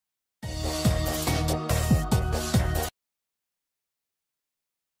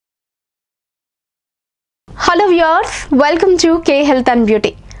Hello viewers, welcome to K health and beauty.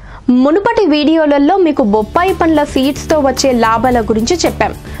 మునుపటి వీడియోలలో మీకు బొప్పాయి పండ్ల సీడ్స్ తో వచ్చే లాభాల గురించి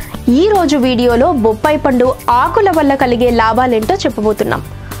చెప్పాం. ఈ రోజు వీడియోలో బొప్పాయి పండు ఆకుల వల్ల కలిగే లాభాలేంటో చెప్పబోతున్నాం.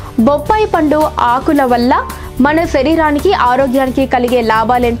 బొప్పాయి పండు ఆకుల వల్ల మన శరీరానికి ఆరోగ్యానికి కలిగే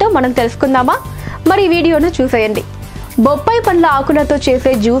లాభాలేంటో మనం తెలుసుకుందామా? మరి వీడియోను చూసేయండి. బొప్పాయి పండ్ల ఆకులతో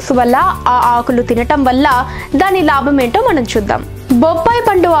చేసే జ్యూస్ వల్ల ఆ ఆకులు తినటం వల్ల దాని లాభం ఏంటో మనం చూద్దాం. బొప్పాయి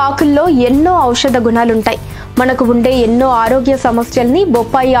పండు ఆకుల్లో ఎన్నో ఔషధ గుణాలుంటాయి. మనకు ఉండే ఎన్నో ఆరోగ్య సమస్యల్ని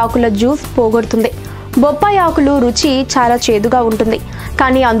బొప్పాయి ఆకుల జ్యూస్ పోగొడుతుంది. బొప్పాయి ఆకులు రుచి చాలా చేదుగా ఉంటుంది,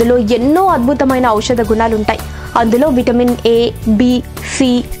 కానీ అందులో ఎన్నో అద్భుతమైన ఔషధ గుణాలుంటాయి. అందులో vitamin A, B,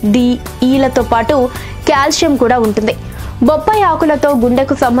 C, D, ఈలతో పాటు కాల్షియం కూడా ఉంటుంది. బొప్పాయి ఆకులతో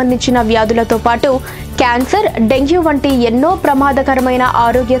గుండెకు సంబంధించిన వ్యాధులతో పాటు క్యాన్సర్, డెంగ్యూ వంటి ఎన్నో ప్రమాదకరమైన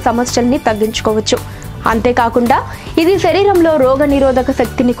ఆరోగ్య సమస్యల్ని తగ్గించుకోవచ్చు. అంతేకాకుండా ఇది శరీరంలో రోగనిరోధక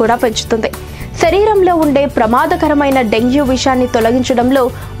శక్తిని కూడా పెంచుతుంది. శరీరంలో ఉండే ప్రమాదకరమైన డెంగ్యూ విషాన్ని తొలగించడంలో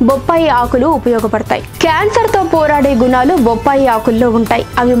బొప్పాయి ఆకులు ఉపయోగపడతాయి. క్యాన్సర్తో పోరాడే గుణాలు బొప్పాయి ఆకుల్లో ఉంటాయి.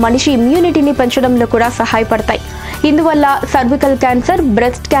 అవి మనిషి ఇమ్యూనిటీని పెంచడంలో కూడా సహాయపడతాయి. ఇందువల్ల సర్వికల్ క్యాన్సర్,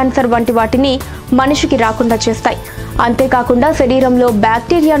 బ్రెస్ట్ క్యాన్సర్ వంటి వాటిని మనిషికి రాకుండా చేస్తాయి. అంతేకాకుండా శరీరంలో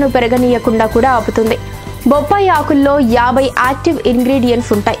బ్యాక్టీరియాను పెరగనీయకుండా కూడా ఆపుతుంది. బొప్పాయి ఆకుల్లో 50 యాక్టివ్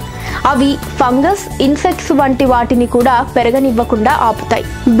ఇంగ్రీడియంట్స్ ఉంటాయి. అవి ఫంగస్, ఇన్సెక్ట్స్ వంటి వాటిని కూడా పెరగనివ్వకుండా ఆపుతాయి.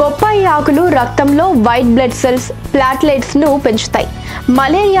 బొప్పాయి ఆకులు రక్తంలో వైట్ బ్లడ్ సెల్స్, ప్లాట్లెట్స్ ను పెంచుతాయి.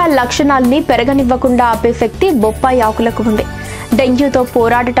 మలేరియా లక్షణాలని పెరగనివ్వకుండా ఆపే శక్తి బొప్పాయి ఆకులకు ఉంది. డెంగ్యూతో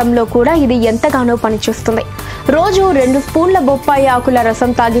పోరాడటంలో కూడా ఇది ఎంతగానో పనిచేస్తుంది. రోజు 2 స్పూన్ల బొప్పాయి ఆకుల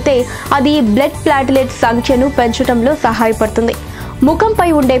రసం తాగితే అది బ్లడ్ ప్లాట్లెట్ సంఖ్యను పెంచడంలో సహాయపడుతుంది. ముఖంపై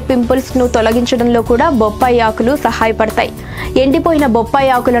ఉండే పింపుల్స్ ను తొలగించడంలో కూడా బొప్పాయి ఆకులు సహాయపడతాయి. ఎండిపోయిన బొప్పాయి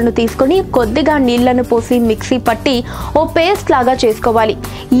ఆకులను తీసుకుని కొద్దిగా నీళ్లను పోసి మిక్సీ పట్టి ఓ పేస్ట్ లాగా చేసుకోవాలి.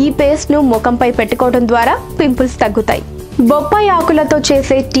 ఈ పేస్ట్ ను ముఖంపై పెట్టుకోవడం ద్వారా పింపుల్స్ తగ్గుతాయి. బొప్పాయి ఆకులతో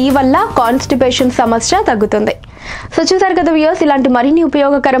చేసే టీ వల్ల కాన్స్టిపేషన్ సమస్య తగ్గుతుంది. సో చూసారు కదా వ్యూయర్స్, ఇలాంటి మరిన్ని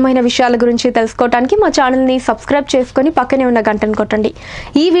ఉపయోగకరమైన విషయాల గురించి తెలుసుకోవడానికి మా ఛానల్ ని సబ్స్క్రైబ్ చేసుకుని పక్కనే ఉన్న గంటను కొట్టండి.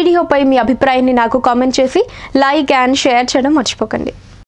 ఈ వీడియోపై మీ అభిప్రాయాన్ని నాకు కామెంట్ చేసి లైక్ అండ్ షేర్ చేయడం మర్చిపోకండి.